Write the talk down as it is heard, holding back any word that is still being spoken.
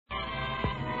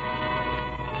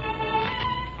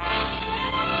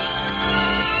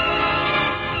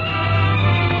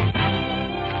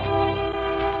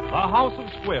House of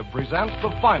Squibb presents the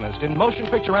finest in motion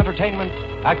picture entertainment,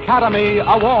 Academy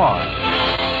Award.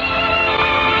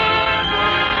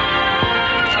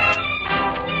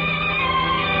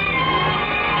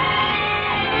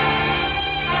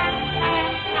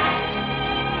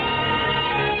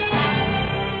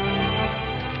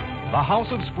 The House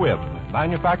of Squibb,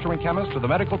 manufacturing chemists to the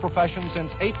medical profession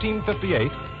since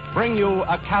 1858, bring you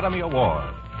Academy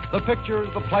Award. The pictures,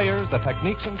 the players, the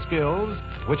techniques and skills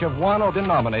which have won or been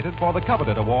nominated for the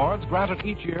coveted awards granted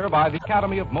each year by the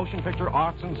Academy of Motion Picture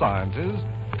Arts and Sciences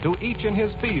to each in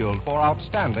his field for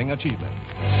outstanding achievement.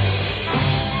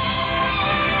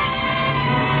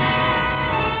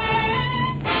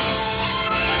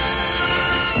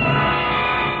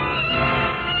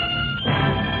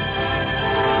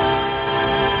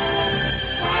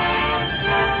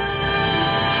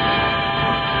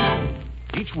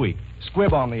 Each week,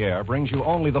 Squibb on the Air brings you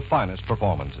only the finest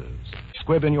performances.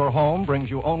 Squibb in your home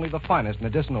brings you only the finest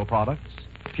medicinal products,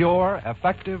 pure,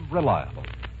 effective, reliable.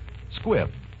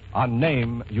 Squibb, a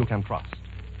name you can trust.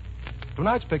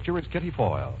 Tonight's picture is Kitty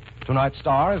Foyle. Tonight's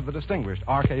star is the distinguished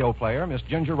RKO player, Miss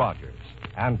Ginger Rogers.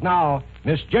 And now,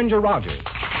 Miss Ginger Rogers.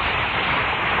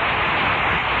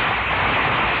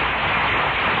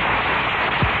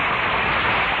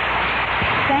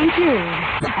 Thank you.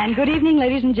 And good evening,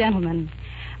 ladies and gentlemen.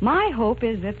 My hope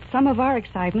is that some of our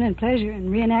excitement and pleasure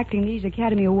in reenacting these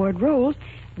Academy Award roles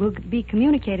will be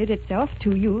communicated itself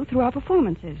to you through our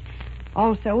performances.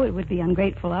 Also, it would be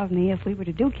ungrateful of me if we were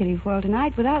to do Kitty Foyle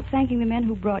tonight without thanking the men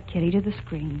who brought Kitty to the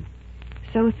screen.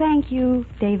 So thank you,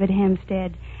 David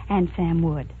Hempstead and Sam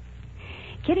Wood.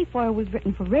 Kitty Foyle was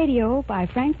written for radio by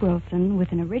Frank Wilson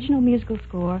with an original musical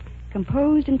score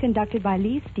composed and conducted by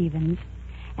Lee Stevens,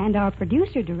 and our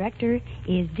producer-director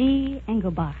is Z.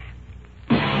 Engelbach.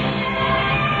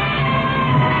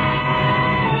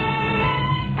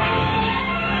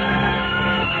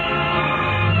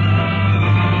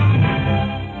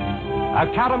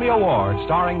 Academy Award,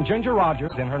 starring Ginger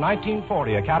Rogers in her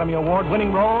 1940 Academy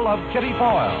Award-winning role of Kitty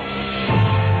Foyle.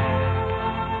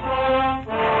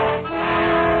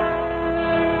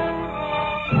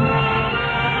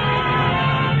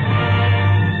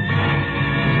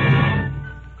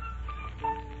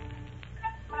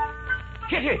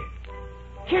 Kitty!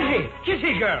 Kitty!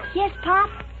 Kitty, girl! Yes, Pop?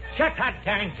 Shut that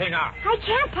dang thing off! I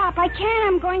can't, Pop. I can't.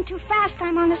 I'm going too fast.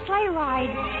 I'm on a sleigh ride.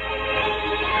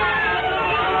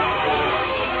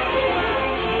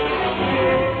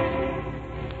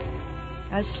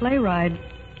 A sleigh ride.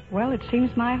 Well, it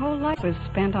seems my whole life was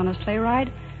spent on a sleigh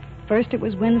ride. First it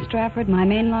was Win Strafford, my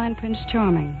mainline Prince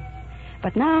Charming.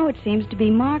 But now it seems to be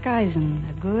Mark Eisen,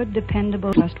 a good,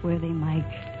 dependable, trustworthy Mike.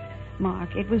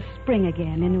 Mark, it was spring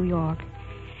again in New York.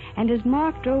 And as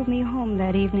Mark drove me home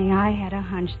that evening, I had a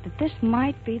hunch that this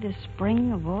might be the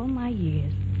spring of all my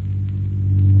years.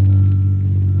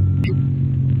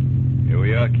 Here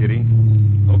we are, Kitty.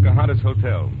 Pocahontas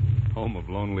Hotel, home of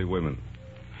lonely women.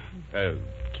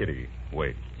 Kitty,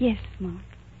 wait. Yes, Mark.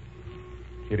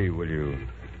 Kitty, will you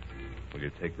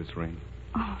take this ring?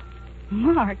 Oh,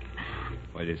 Mark.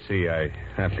 Well, you see,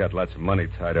 I've got lots of money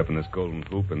tied up in this golden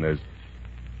hoop, and there's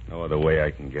no other way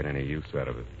I can get any use out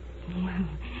of it. Well,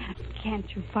 can't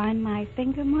you find my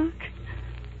finger, Mark?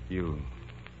 You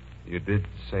did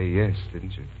say yes,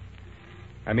 didn't you?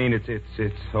 I mean,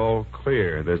 it's all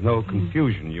clear. There's no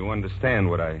confusion. You understand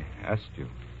what I asked you.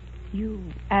 You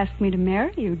asked me to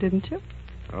marry you, didn't you?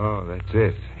 Oh, that's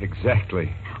it.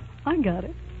 Exactly. I got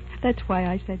it. That's why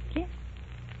I said yes.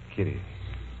 Kitty,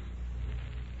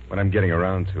 what I'm getting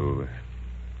around to,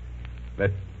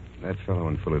 that fellow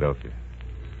in Philadelphia,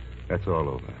 that's all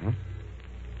over, huh?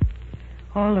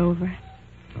 All over.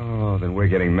 Oh, then we're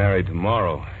getting married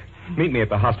tomorrow. Meet me at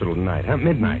the hospital tonight, huh?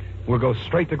 Midnight. We'll go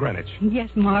straight to Greenwich. Yes,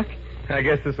 Mark. I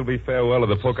guess this will be farewell to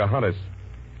the Pocahontas.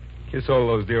 Kiss all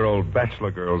those dear old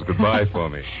bachelor girls goodbye for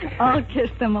me. I'll kiss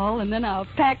them all, and then I'll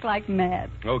pack like mad.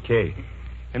 Okay.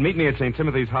 And meet me at St.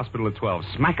 Timothy's Hospital at 12.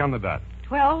 Smack on the dot.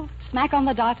 12, smack on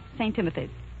the dot, St. Timothy's.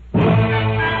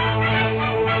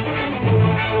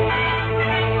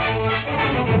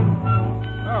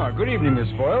 Good evening, Miss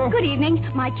Foyle. Good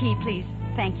evening. My key, please.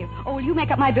 Thank you. Oh, will you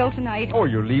make up my bill tonight? Oh,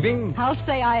 you're leaving? I'll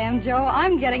say I am, Joe.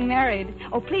 I'm getting married.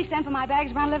 Oh, please send for my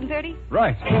bags around 11:30.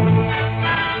 Right.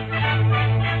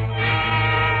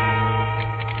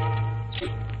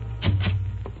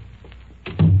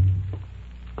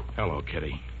 Hello,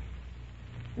 Kitty.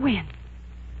 Win.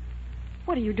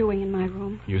 What are you doing in my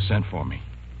room? You sent for me.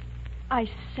 I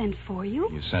sent for you?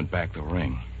 You sent back the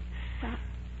ring.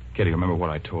 Kitty, remember what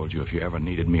I told you? If you ever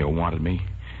needed me or wanted me,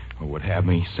 or would have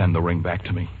me, send the ring back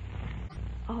to me.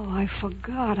 Oh, I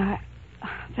forgot.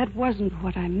 That wasn't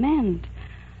what I meant.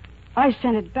 I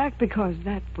sent it back because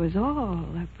that was all.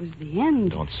 That was the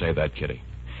end. Don't say that, Kitty.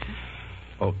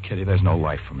 Oh, Kitty, there's no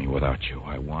life for me without you.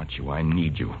 I want you. I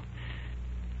need you.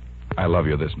 I love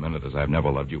you this minute as I've never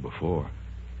loved you before.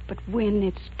 But when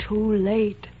it's too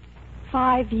late.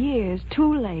 5 years,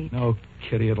 too late. No,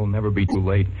 Kitty, it'll never be too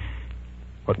late.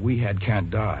 What we had can't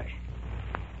die.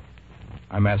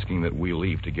 I'm asking that we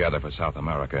leave together for South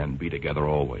America and be together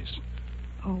always.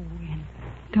 Oh, Win,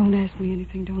 don't ask me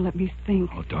anything. Don't let me think.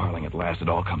 Oh, darling, at last it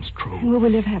all comes true. And will we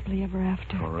live happily ever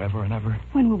after? Forever and ever.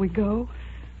 When will we go?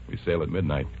 We sail at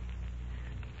midnight.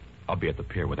 I'll be at the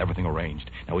pier with everything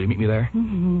arranged. Now, will you meet me there?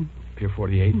 Mm-hmm. Pier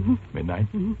 48, midnight.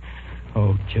 Mm-hmm.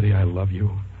 Oh, Kitty, I love you.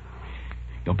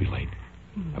 Don't be late.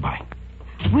 Bye-bye.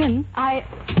 Win,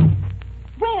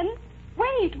 Win!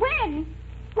 Wait, Win!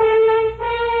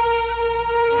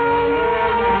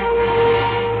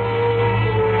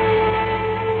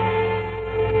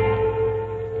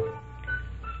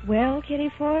 Well, Kitty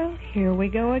Foyle, here we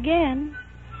go again.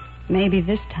 Maybe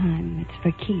this time it's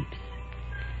for keeps.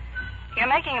 You're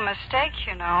making a mistake,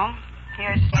 you know.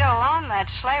 You're still on that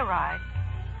sleigh ride.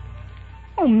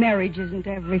 Oh, marriage isn't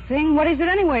everything. What is it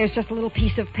anyway? It's just a little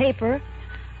piece of paper.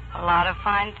 A lot of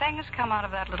fine things come out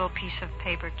of that little piece of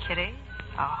paper, Kitty.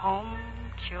 A home,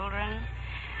 children.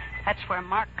 That's where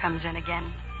Mark comes in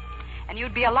again. And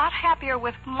you'd be a lot happier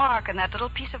with Mark and that little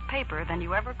piece of paper than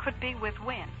you ever could be with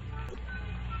Win.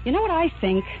 You know what I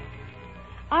think?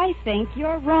 I think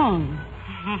you're wrong.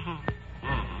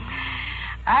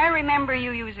 I remember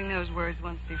you using those words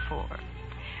once before.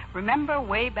 Remember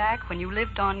way back when you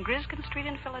lived on Griskin Street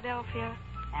in Philadelphia?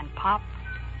 And Pop,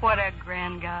 what a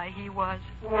grand guy he was.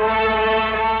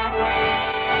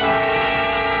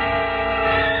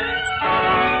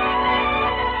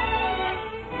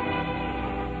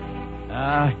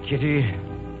 Kitty,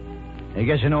 I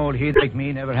guess an old heath like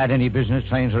me never had any business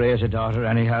trying to raise a daughter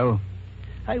anyhow.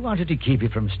 I wanted to keep you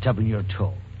from stubbing your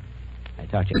toe. I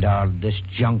thought you'd all this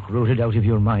junk rooted out of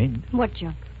your mind. What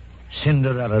junk?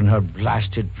 Cinderella and her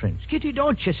blasted prince. Kitty,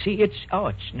 don't you see? It's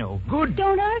no good.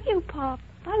 Don't argue, Pop.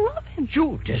 I love him.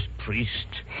 Judas Priest.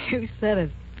 You said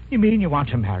it. You mean you want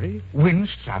to marry Win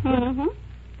Stratford? Mm-hmm.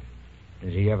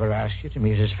 Does he ever ask you to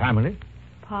meet his family?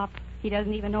 Pop, he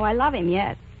doesn't even know I love him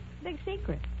yet. Big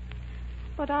secret.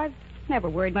 But I've never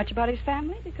worried much about his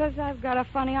family because I've got a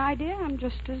funny idea I'm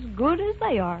just as good as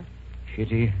they are.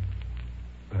 Kitty,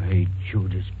 by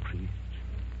Judas Priest,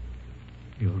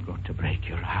 you're going to break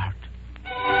your heart.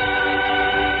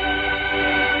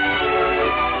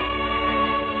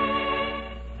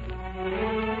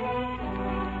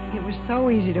 It was so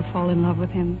easy to fall in love with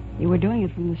him. You were doing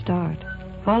it from the start.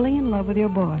 Falling in love with your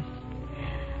boss.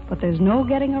 But there's no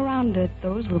getting around it.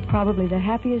 Those were probably the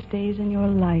happiest days in your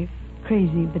life.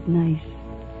 Crazy but nice.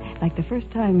 Like the first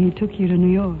time he took you to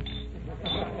New York.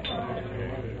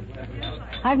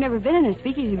 I've never been in a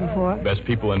speakeasy before. Best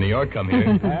people in New York come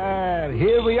here.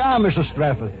 Here we are, Mr.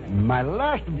 Stratford. My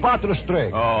last bottle of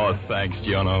straight. Oh, thanks,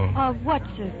 Giono. What's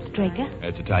a Strega?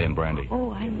 It's Italian brandy.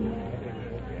 Oh, I know.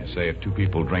 They say if two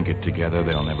people drink it together,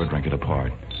 they'll never drink it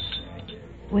apart.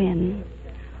 Win,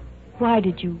 why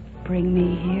did you bring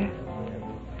me here?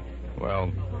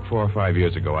 Well, 4 or 5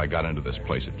 years ago, I got into this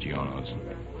place at Giono's.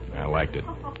 I liked it.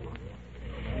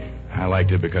 I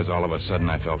liked it because all of a sudden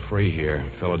I felt free here.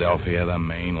 Philadelphia, the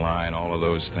main line, all of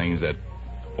those things that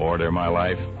order my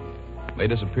life, they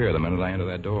disappear the minute I enter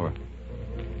that door.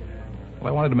 Well,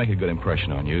 I wanted to make a good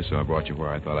impression on you, so I brought you where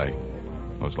I thought I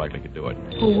most likely could do it.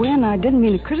 Well, Win, I didn't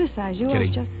mean to criticize you. Kitty. I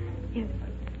was just... Yeah.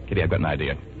 Kitty, I've got an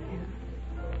idea.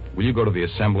 Will you go to the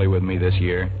assembly with me this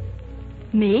year?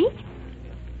 Me?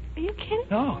 Are you kidding?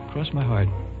 No, cross my heart.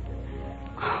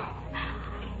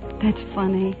 That's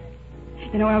funny.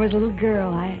 You know, when I was a little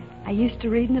girl, I used to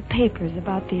read in the papers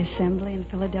about the assembly in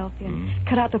Philadelphia and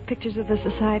cut out the pictures of the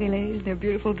society ladies, their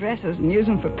beautiful dresses, and use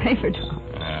them for paper dolls.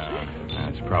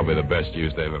 That's probably the best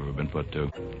use they've ever been put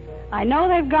to. I know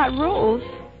they've got rules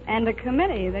and a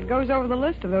committee that goes over the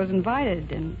list of those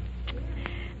invited, and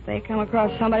they come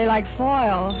across somebody like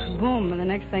Foyle, boom, and the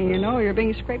next thing you know, you're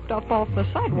being scraped off the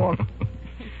sidewalk.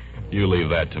 You leave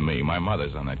that to me. My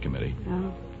mother's on that committee.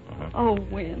 Oh. Oh,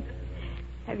 Win.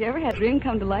 Have you ever had a dream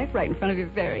come to life right in front of your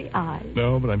very eyes?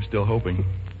 No, but I'm still hoping.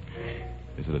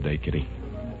 Is it a date, Kitty?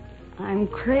 I'm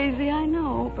crazy, I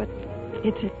know, but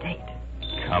it's a date.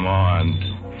 Come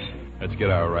on. Let's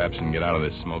get our wraps and get out of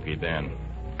this smoky den.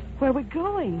 Where are we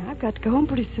going? I've got to go home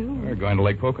pretty soon. We're going to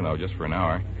Lake Pocono just for an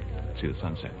hour. See the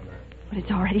sunset. But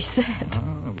it's already set.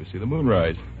 Oh, we'll see the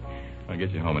moonrise. I'll get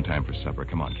you home in time for supper.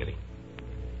 Come on, Kitty.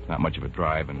 It's not much of a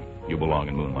drive, and you belong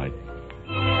in moonlight.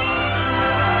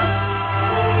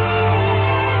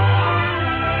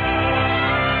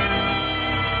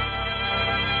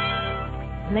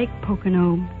 Lake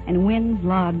Pocono and Wynn's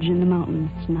Lodge in the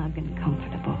mountains, snug and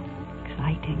comfortable,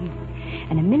 exciting,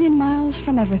 and a million miles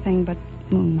from everything but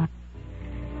moonlight.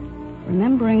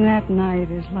 Remembering that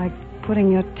night is like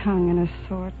putting your tongue in a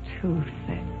sore tooth,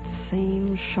 that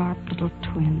same sharp little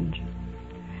twinge.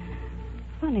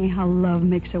 Funny how love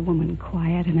makes a woman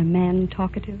quiet and a man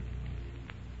talkative.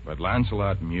 But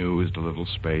Lancelot mused a little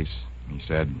space. He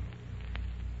said,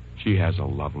 "She has a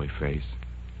lovely face.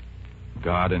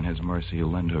 God in his mercy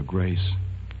lend her grace,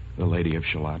 the Lady of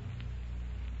Shalott."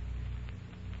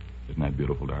 Isn't that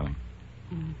beautiful, darling?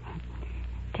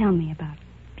 Tell me about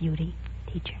beauty,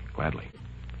 teacher. Gladly.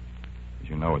 As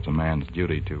you know, it's a man's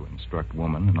duty to instruct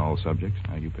woman in all subjects.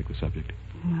 Now, you pick the subject.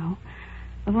 No,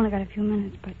 I've only got a few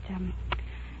minutes, but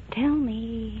tell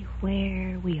me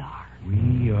where we are.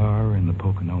 We are in the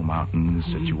Pocono Mountains,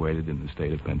 situated in the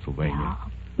state of Pennsylvania.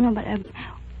 No, but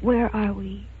where are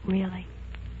we really?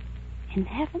 In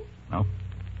heaven? No.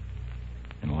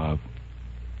 In love.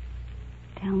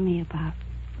 Tell me about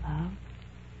love.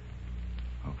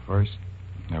 Well, first,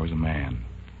 there was a man.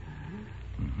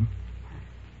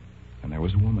 And there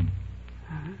was a woman.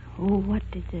 Oh, what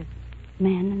did the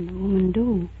man and the woman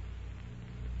do?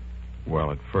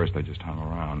 Well, at first they just hung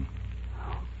around.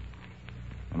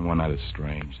 And one night a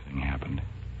strange thing happened.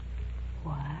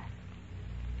 What?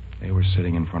 They were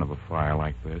sitting in front of a fire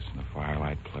like this, and the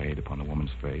firelight played upon the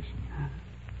woman's face. And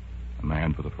the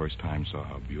man, for the first time, saw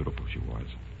how beautiful she was.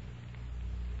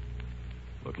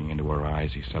 Looking into her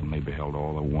eyes, he suddenly beheld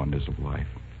all the wonders of life.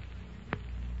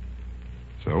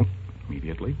 So,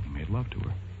 immediately, he made love to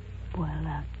her.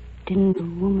 Well, didn't the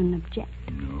woman object?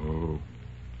 No.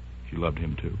 She loved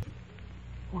him, too.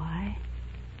 Why?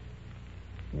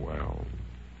 Well...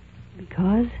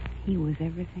 Because he was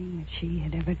everything that she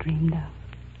had ever dreamed of.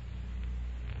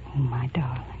 Oh, my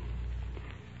darling.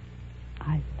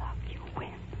 I love you, Wynn.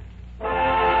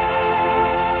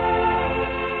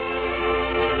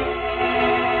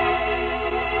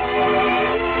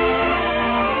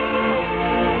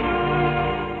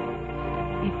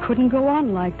 It couldn't go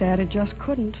on like that. It just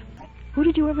couldn't. Who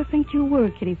did you ever think you were,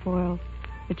 Kitty Foyle?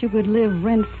 That you could live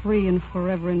rent-free and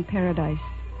forever in paradise?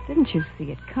 Didn't you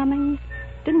see it coming?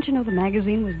 Didn't you know the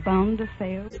magazine was bound to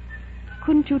fail?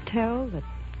 Couldn't you tell that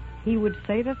he would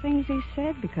say the things he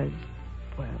said because,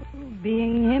 well,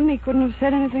 being him, he couldn't have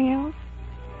said anything else?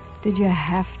 Did you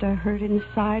have to hurt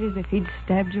inside as if he'd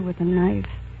stabbed you with a knife?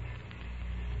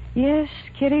 Yes,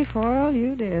 Kitty Foyle,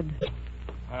 you did.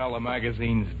 Well, the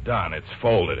magazine's done. It's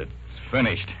folded. It's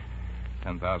finished.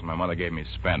 $10,000 my mother gave me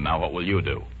to spend. Now, what will you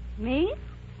do? Me?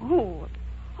 Oh,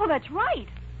 that's right.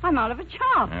 I'm out of a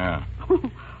job. Yeah.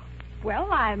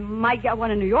 Well, I might get one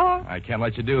in New York. I can't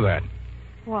let you do that.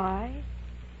 Why?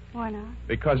 Why not?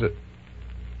 Because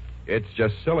it's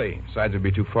just silly. Sides would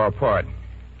be too far apart.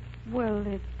 Well,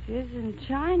 it is in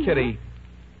China. Kitty.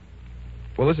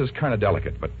 Well, this is kind of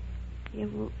delicate, but... Yeah,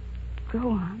 well,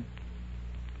 go on.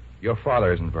 Your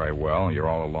father isn't very well. You're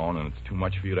all alone, and it's too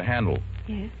much for you to handle.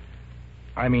 Yes?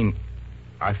 I mean,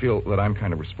 I feel that I'm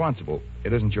kind of responsible.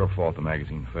 It isn't your fault the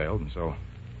magazine failed, and so...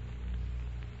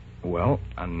 Well,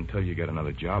 until you get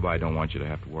another job, I don't want you to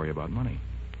have to worry about money.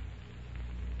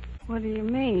 What do you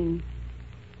mean?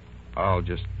 I'll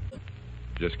just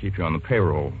keep you on the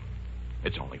payroll.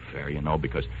 It's only fair, you know,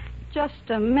 because... Just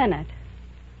a minute.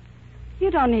 You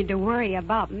don't need to worry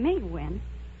about me, Wynn.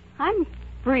 I'm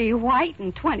free, white,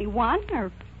 and 21,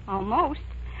 or almost.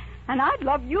 And I'd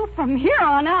love you from here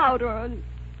on out, or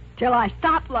till I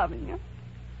stop loving you.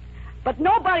 But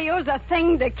nobody owes a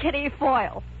thing to Kitty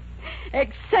Foyle.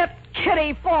 Except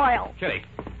Kitty Foyle. Kitty.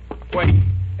 Wait.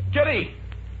 Kitty!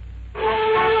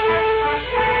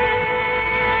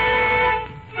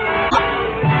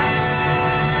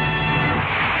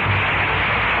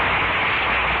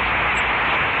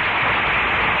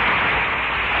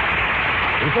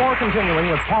 Before continuing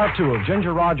with part 2 of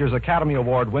Ginger Rogers' Academy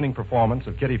Award-winning performance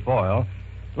of Kitty Foyle,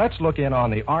 let's look in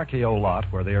on the RKO lot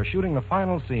where they are shooting the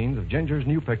final scenes of Ginger's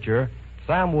new picture,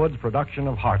 Sam Wood's production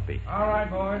of Heartbeat. All right,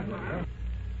 boys.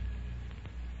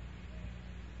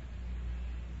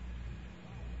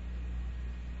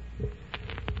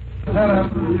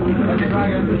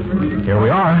 Here we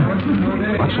are.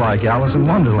 Much like Alice in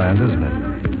Wonderland, isn't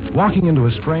it? Walking into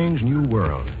a strange new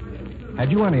world.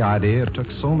 Had you any idea it took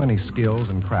so many skills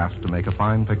and crafts to make a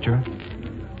fine picture?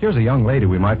 Here's a young lady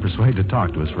we might persuade to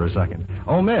talk to us for a second.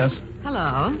 Oh, miss.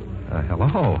 Hello.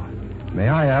 Hello. May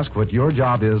I ask what your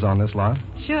job is on this lot?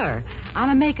 Sure. I'm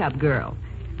a makeup girl.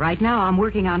 Right now I'm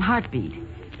working on Heartbeat.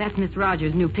 That's Miss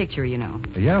Rogers' new picture, you know.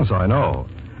 Yes, I know.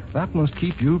 That must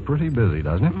keep you pretty busy,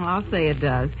 doesn't it? Well, I'll say it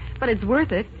does. But it's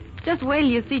worth it. Just wait till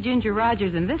you see Ginger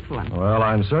Rogers in this one. Well,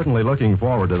 I'm certainly looking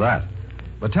forward to that.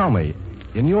 But tell me,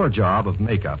 in your job of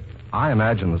makeup, I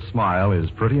imagine the smile is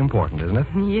pretty important, isn't it?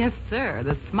 Yes, sir.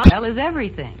 The smile is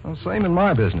everything. Well, same in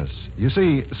my business. You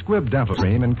see, Squibb Dental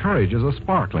Cream encourages a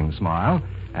sparkling smile,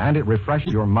 and it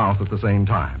refreshes your mouth at the same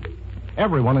time.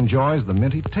 Everyone enjoys the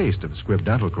minty taste of Squibb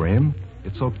Dental Cream.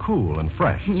 It's so cool and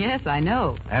fresh. Yes, I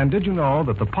know. And did you know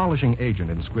that the polishing agent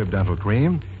in Squibb Dental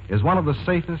Cream is one of the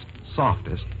safest,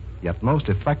 softest, yet most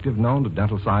effective known to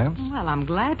dental science? Well, I'm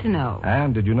glad to know.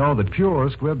 And did you know that pure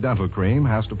Squibb Dental Cream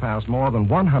has to pass more than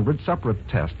 100 separate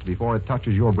tests before it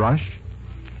touches your brush?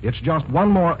 It's just one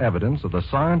more evidence of the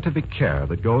scientific care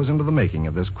that goes into the making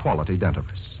of this quality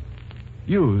dentifrice.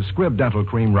 Use Squibb Dental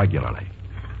Cream regularly.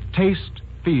 Taste,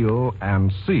 feel,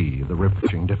 and see the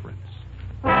refreshing difference.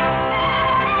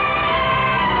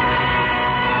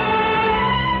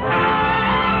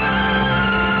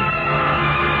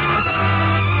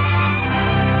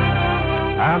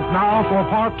 And now for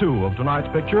part 2 of tonight's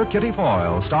picture, Kitty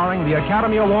Foyle, starring the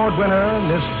Academy Award winner,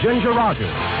 Miss Ginger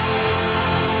Rogers.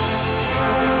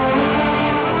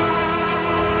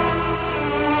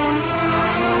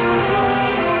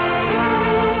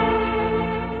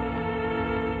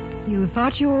 You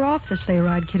thought you were off the sleigh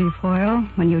ride, Kitty Foyle,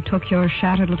 when you took your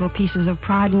shattered little pieces of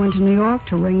pride and went to New York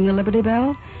to ring the Liberty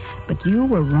Bell. But you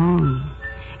were wrong.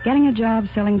 Getting a job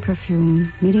selling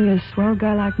perfume, meeting a swell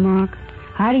guy like Mark,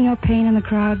 hiding your pain in the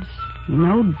crowds,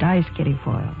 no dice, Kitty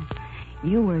Foyle.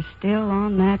 You were still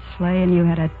on that sleigh, and you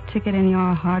had a ticket in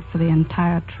your heart for the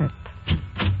entire trip.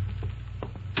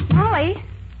 Molly,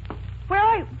 where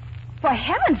are you? For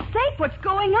heaven's sake, what's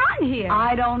going on here?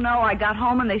 I don't know. I got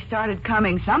home and they started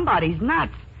coming. Somebody's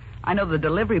nuts. I know the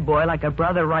delivery boy like a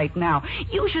brother right now.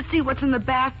 You should see what's in the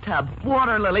bathtub.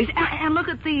 Water lilies. And look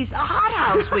at these. A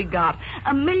hothouse we got.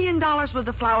 $1 million worth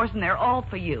of flowers, and they're all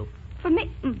for you. For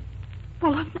me?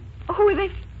 Well, who are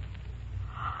they?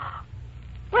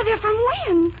 Well, they're from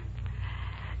Wynn.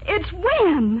 It's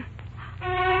Wynn.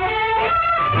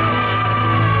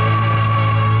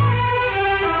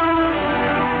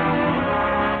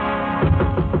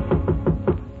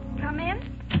 Come in.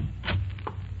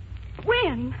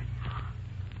 Wynn.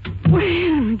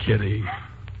 Wynn. Kitty.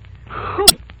 Oh,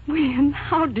 Wynn,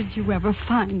 how did you ever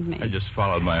find me? I just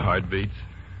followed my heartbeats.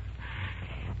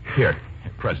 Here,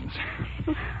 presents.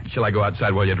 Shall I go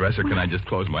outside while you dress, or can I just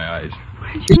close my eyes?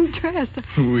 Where'd you dress?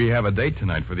 We have a date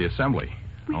tonight for the assembly.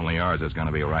 Only ours is going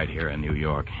to be right here in New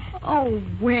York. Oh,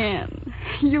 Wynn,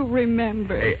 you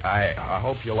remember. Hey, I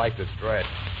hope you like this dress.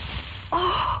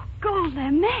 Oh,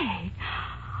 Golden.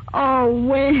 Oh,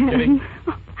 Wynn.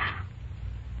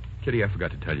 Kitty, I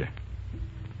forgot to tell you.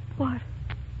 What?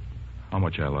 How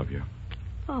much I love you.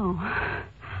 Oh,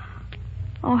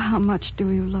 how much do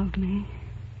you love me?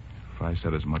 If I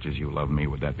said as much as you love me,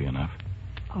 would that be enough?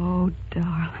 Oh,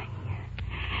 darling.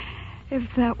 If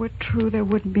that were true, there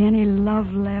wouldn't be any love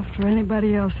left for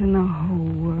anybody else in the whole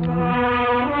world.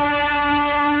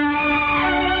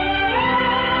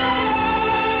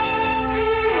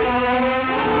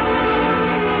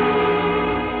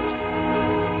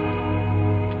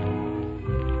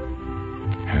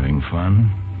 Having fun?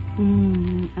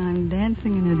 I'm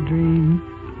dancing in a dream.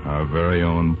 Our very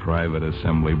own private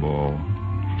assembly ball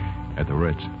at the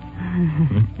Ritz.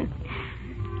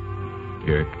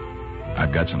 Here,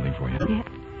 I've got something for you. Yeah.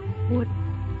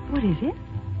 What is it?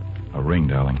 A ring,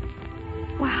 darling.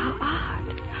 Wow,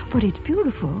 odd. But it's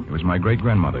beautiful. It was my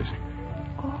great-grandmother's.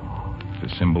 Oh.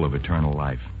 It's a symbol of eternal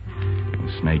life.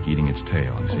 A snake eating its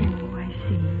tail, you see? Oh, I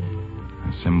see.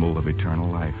 A symbol of eternal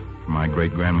life. From my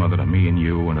great-grandmother to me and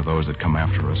you and to those that come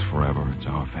after us forever. It's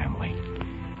our family.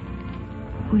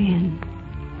 Wynn,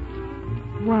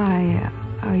 why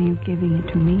are you giving it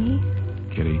to me?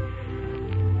 Kitty,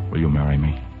 will you marry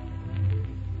me?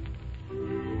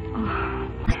 Oh.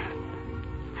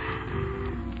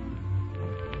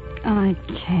 I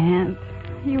can't.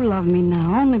 You love me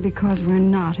now only because we're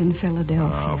not in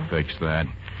Philadelphia. I'll fix that.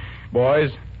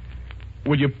 Boys,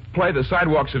 would you play the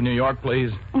sidewalks of New York,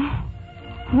 please? Oh,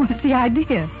 what's the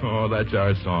idea? Oh, that's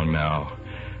our song now.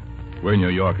 We're New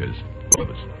Yorkers, both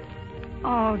of us.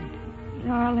 Oh,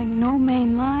 darling, no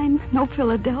main line, no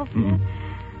Philadelphia.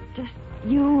 Just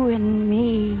you and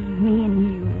me and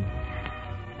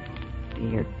you.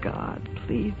 Dear God,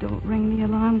 please don't ring the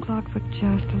alarm clock for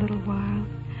just a little while.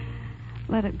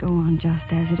 Let it go on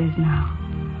just as it is now.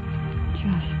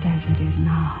 Just as it is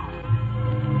now.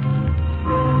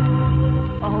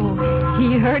 Oh,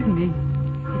 he heard me.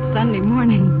 It's Sunday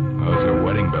morning. Those are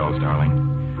wedding bells, darling.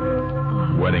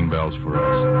 Oh. Wedding bells for us.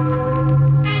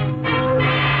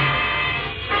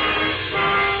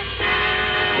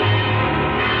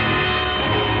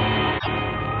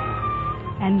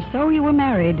 And so you were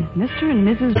married, Mr. and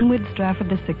Mrs. Winwood Strafford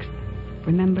VI.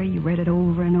 Remember, you read it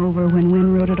over and over when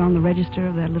Wynne wrote it on the register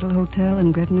of that little hotel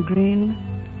in Gretna Green.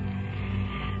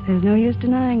 There's no use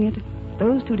denying it.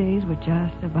 Those 2 days were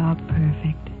just about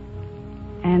perfect.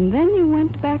 And then you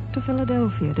went back to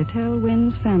Philadelphia to tell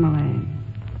Wynne's family.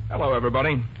 Hello,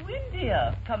 everybody. Wynne,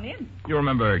 dear, come in. You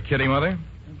remember Kitty, Mother?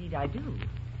 Indeed, I do.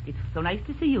 It's so nice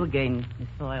to see you again, Miss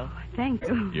Foyle. Thank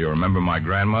you. You remember my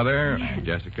grandmother,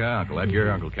 Jessica, Uncle Edgar,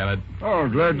 Uncle Kenneth? Oh,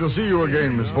 glad to see you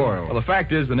again, Miss Foyle. Well, the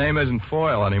fact is, the name isn't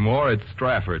Foyle anymore. It's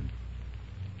Strafford.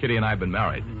 Kitty and I have been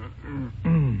married.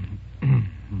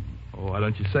 Oh, why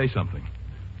don't you say something?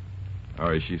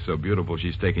 Or is she so beautiful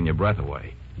she's taking your breath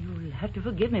away? You'll have to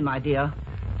forgive me, my dear.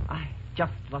 I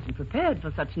just wasn't prepared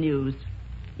for such news.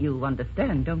 You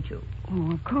understand, don't you?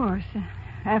 Oh, of course.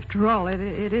 After all, it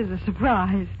is a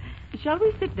surprise. Shall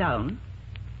we sit down?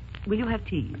 Will you have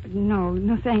tea? No,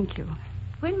 thank you.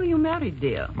 When were you married,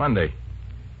 dear? Monday.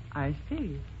 I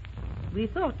see. We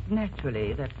thought,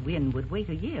 naturally, that Wynne would wait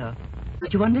a year.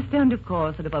 But you understand, of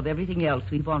course, that above everything else,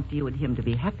 we want you and him to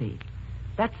be happy.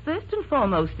 That's first and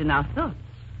foremost in our thoughts,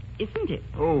 isn't it?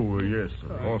 Oh, yes,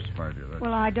 of course, my dear.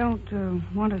 Well, I don't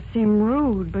want to seem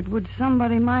rude, but would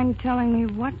somebody mind telling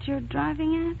me what you're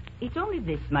driving at? It's only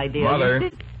this, my dear.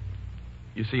 Mother.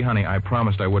 You see, honey, I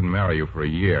promised I wouldn't marry you for a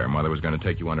year. Mother was going to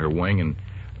take you under her wing and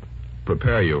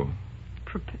prepare you.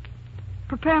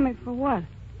 Prepare me for what?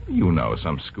 You know,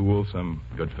 some school, some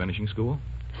good finishing school.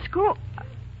 School?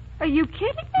 Are you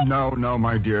kidding me? No,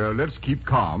 my dear. Let's keep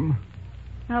calm.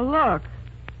 Now, look.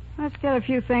 Let's get a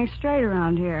few things straight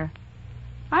around here.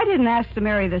 I didn't ask to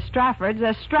marry the Straffords.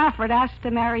 The Strafford asked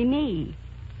to marry me.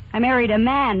 I married a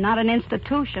man, not an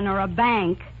institution or a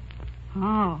bank.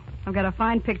 Oh, I've got a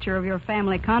fine picture of your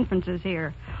family conferences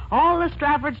here. All the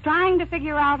Straffords trying to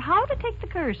figure out how to take the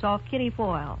curse off Kitty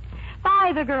Foyle.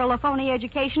 Buy the girl a phony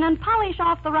education and polish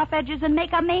off the rough edges and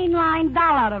make a mainline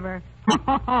doll out of her.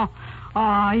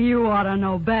 Oh, you ought to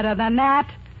know better than that.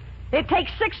 It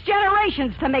takes 6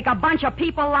 generations to make a bunch of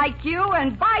people like you,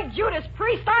 and by Judas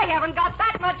Priest, I haven't got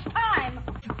that much time.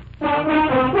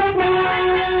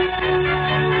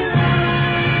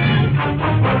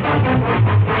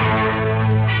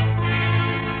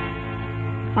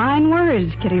 Fine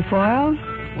words, Kitty Foyle.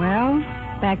 Well,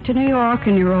 back to New York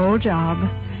and your old job.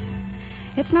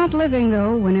 It's not living,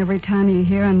 though, when every time you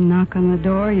hear a knock on the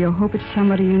door, you hope it's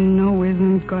somebody you know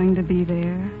isn't going to be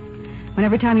there. When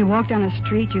every time you walk down the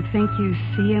street, you think you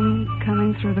see him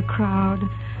coming through the crowd.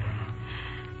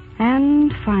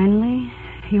 And finally,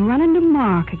 you run into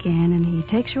Mark again, and he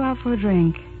takes you out for a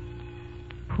drink.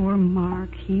 Poor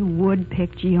Mark, he would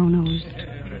pick Giono's.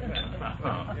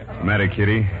 Matter,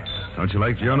 Kitty? Don't you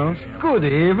like Giono's? Good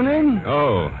evening.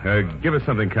 Oh, give us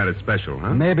something kind of special,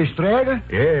 huh? Maybe straight?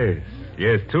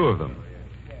 Yes, 2 of them.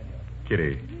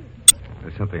 Kitty,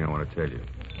 there's something I want to tell you.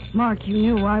 Mark, you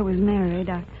knew I was married.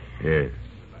 Yes.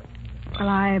 Well,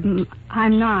 I'm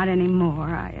not anymore.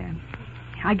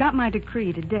 I got my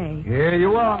decree today. Here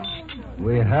you are.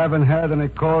 We haven't had any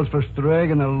calls for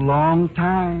Strag in a long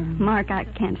time. Mark, I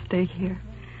can't stay here.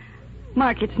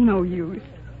 Mark, it's no use.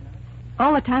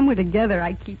 All the time we're together,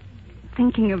 I keep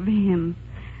thinking of him.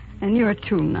 And you're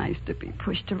too nice to be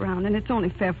pushed around, and it's only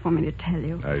fair for me to tell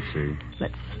you. I see.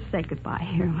 Let's say goodbye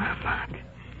here, Mark.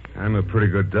 I'm a pretty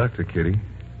good doctor, Kitty.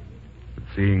 But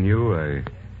seeing you, I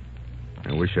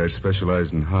wish I'd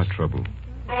specialized in heart trouble.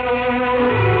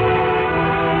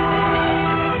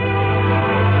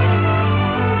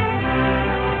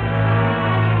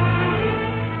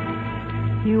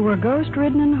 You were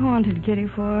ghost-ridden and haunted, Kitty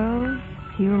Foyle.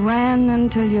 You ran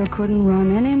until you couldn't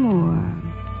run anymore.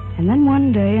 And then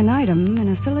one day, an item in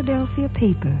a Philadelphia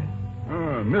paper.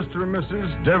 Mr. and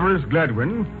Mrs. Devers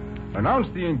Gladwin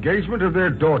announced the engagement of their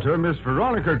daughter, Miss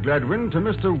Veronica Gladwin, to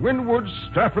Mr. Winwood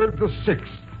Strafford VI.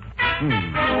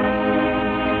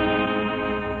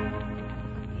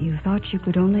 You thought you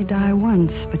could only die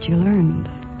once, but you learned.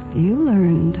 You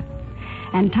learned.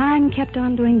 And time kept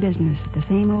on doing business at the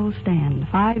same old stand,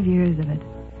 5 years of it.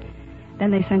 Then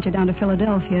they sent you down to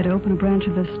Philadelphia to open a branch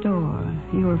of the store.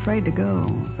 You were afraid to go,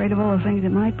 afraid of all the things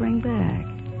it might bring back.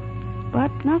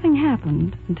 But nothing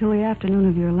happened until the afternoon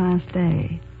of your last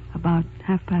day, about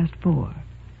 4:30.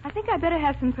 I think I better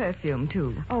have some perfume,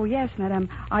 too. Oh, yes, madam.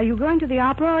 Are you going to the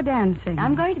opera or dancing?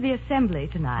 I'm going to the assembly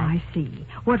tonight. I see.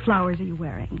 What flowers are you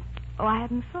wearing? Oh, I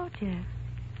haven't thought yet.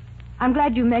 I'm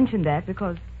glad you mentioned that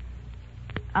because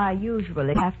I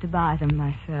usually have to buy them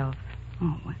myself.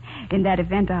 Oh, in that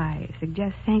event, I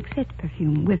suggest Sanxit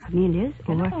perfume with camellias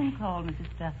or... Telephone call, Mrs.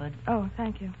 Strafford. Oh,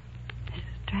 thank you. Mrs.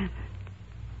 Strafford.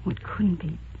 What couldn't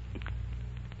be...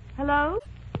 Hello?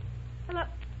 Hello?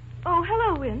 Oh,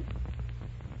 hello, Win.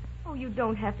 Oh, you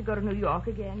don't have to go to New York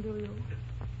again, do you?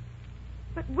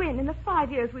 But, Win, in the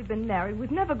 5 years we've been married,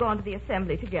 we've never gone to the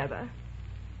assembly together.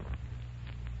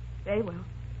 Very well.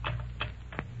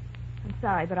 I'm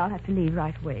sorry, but I'll have to leave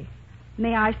right away.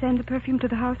 May I send the perfume to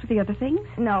the house with the other things?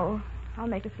 No, I'll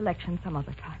make a selection some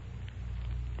other time.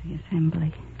 The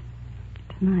assembly.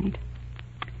 Tonight.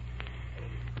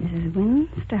 Mrs. Wynne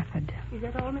Stafford. Is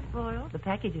that all, Miss Foyle? The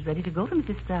package is ready to go to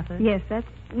Mrs. Stafford. Yes, that's...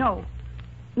 No.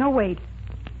 No, wait.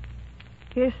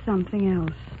 Here's something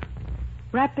else.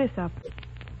 Wrap this up.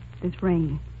 This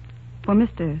ring. For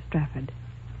Mr. Stafford.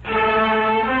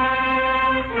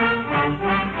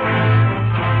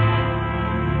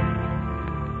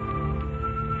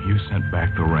 You sent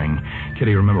back the ring.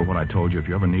 Kitty, remember what I told you. If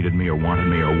you ever needed me or wanted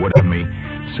me or would have me,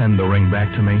 send the ring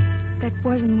back to me. That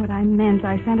wasn't what I meant.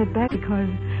 I sent it back because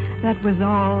that was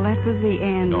all. That was the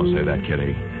end. Don't say that,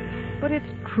 Kitty. But it's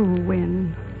true,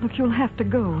 Wynne. Look, you'll have to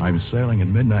go. I'm sailing at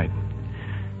midnight.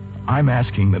 I'm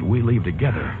asking that we leave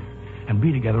together and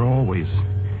be together always.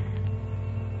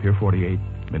 Pier 48,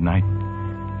 midnight.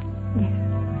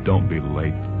 Yes. Don't be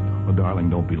late. Oh,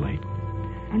 darling, don't be late.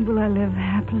 And will I live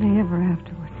happily ever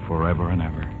afterward? Forever and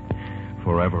ever.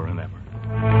 Forever and ever.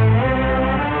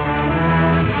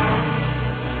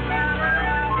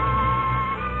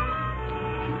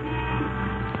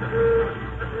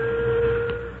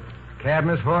 Cab,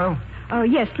 Miss Foyle? Oh,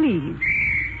 yes, please.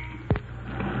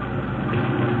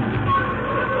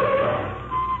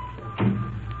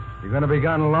 You going to be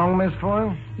gone long, Miss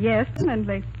Foyle? Yes,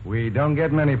 definitely. We don't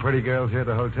get many pretty girls here at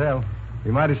the hotel.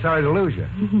 We're mighty sorry to lose you.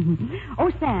 Oh,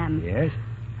 Sam. Yes?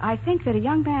 I think that a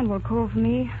young man will call for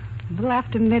me a little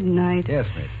after midnight. Yes,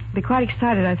 miss. Be quite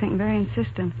excited, I think, very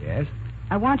insistent. Yes?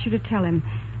 I want you to tell him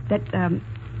that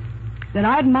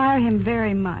I admire him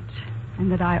very much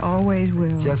and that I always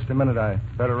will. Just a minute. I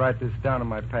better write this down on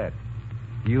my pad.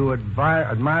 You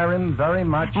admire him very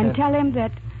much. And tell him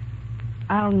that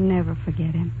I'll never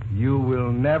forget him. You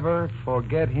will never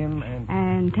forget him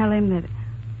And tell him that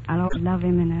I'll always love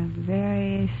him in a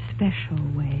very special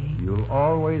way. You'll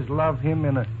always love him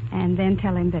in a... And then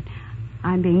tell him that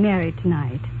I'm being married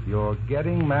tonight. You're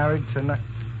getting married tonight.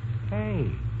 Hey,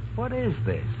 what is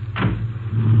this?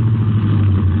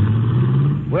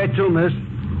 Where to, miss?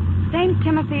 St.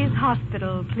 Timothy's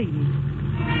Hospital, please.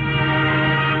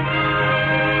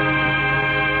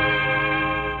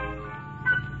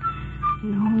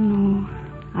 No.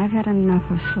 I've had enough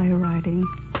of sleigh riding.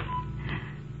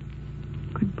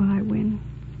 Goodbye, Wynne.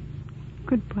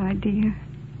 Goodbye, dear.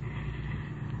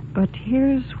 But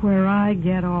here's where I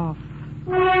get off.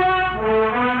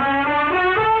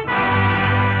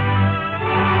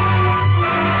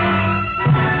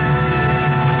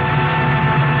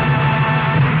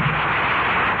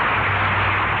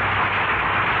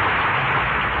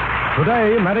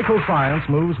 Today, medical science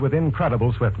moves with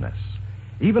incredible swiftness.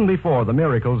 Even before the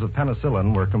miracles of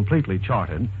penicillin were completely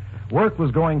charted, work was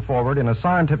going forward in a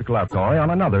scientific laboratory on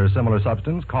another similar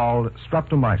substance called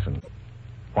streptomycin.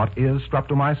 What is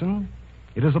streptomycin?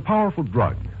 It is a powerful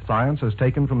drug science has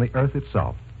taken from the earth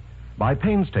itself by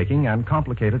painstaking and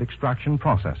complicated extraction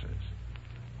processes.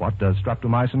 What does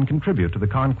streptomycin contribute to the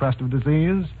conquest of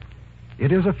disease?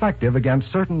 It is effective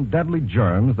against certain deadly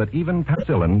germs that even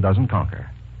penicillin doesn't conquer.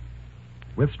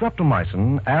 With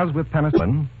streptomycin, as with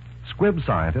penicillin, Squibb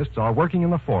scientists are working in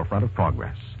the forefront of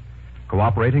progress,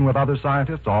 cooperating with other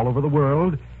scientists all over the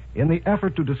world in the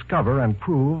effort to discover and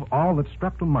prove all that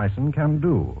streptomycin can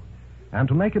do, and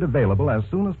to make it available as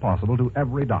soon as possible to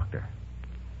every doctor.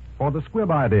 For the Squibb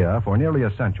idea, for nearly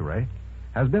a century,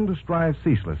 has been to strive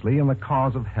ceaselessly in the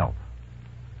cause of health.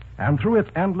 And through its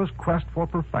endless quest for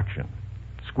perfection,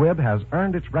 Squibb has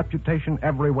earned its reputation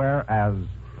everywhere as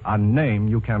a name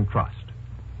you can trust.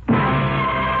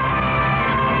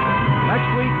 Next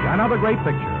week, another great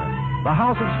picture. The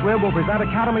House of Squibb will present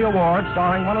Academy Award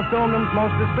starring one of film's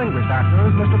most distinguished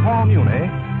actors, Mr. Paul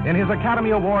Muni, in his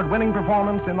Academy Award-winning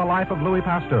performance in the life of Louis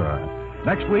Pasteur.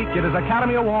 Next week, it is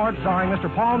Academy Award starring Mr.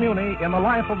 Paul Muni in the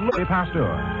life of Louis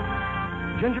Pasteur.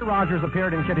 Ginger Rogers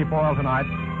appeared in Kitty Foyle tonight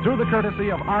through the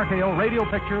courtesy of RKO Radio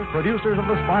Pictures, producers of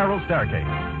The Spiral Staircase.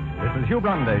 This is Hugh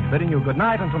Brundage bidding you good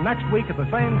night until next week at the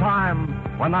same time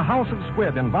when the House of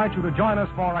Squibb invites you to join us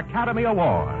for Academy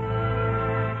Award.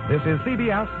 This is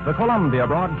CBS, the Columbia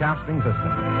Broadcasting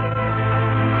System.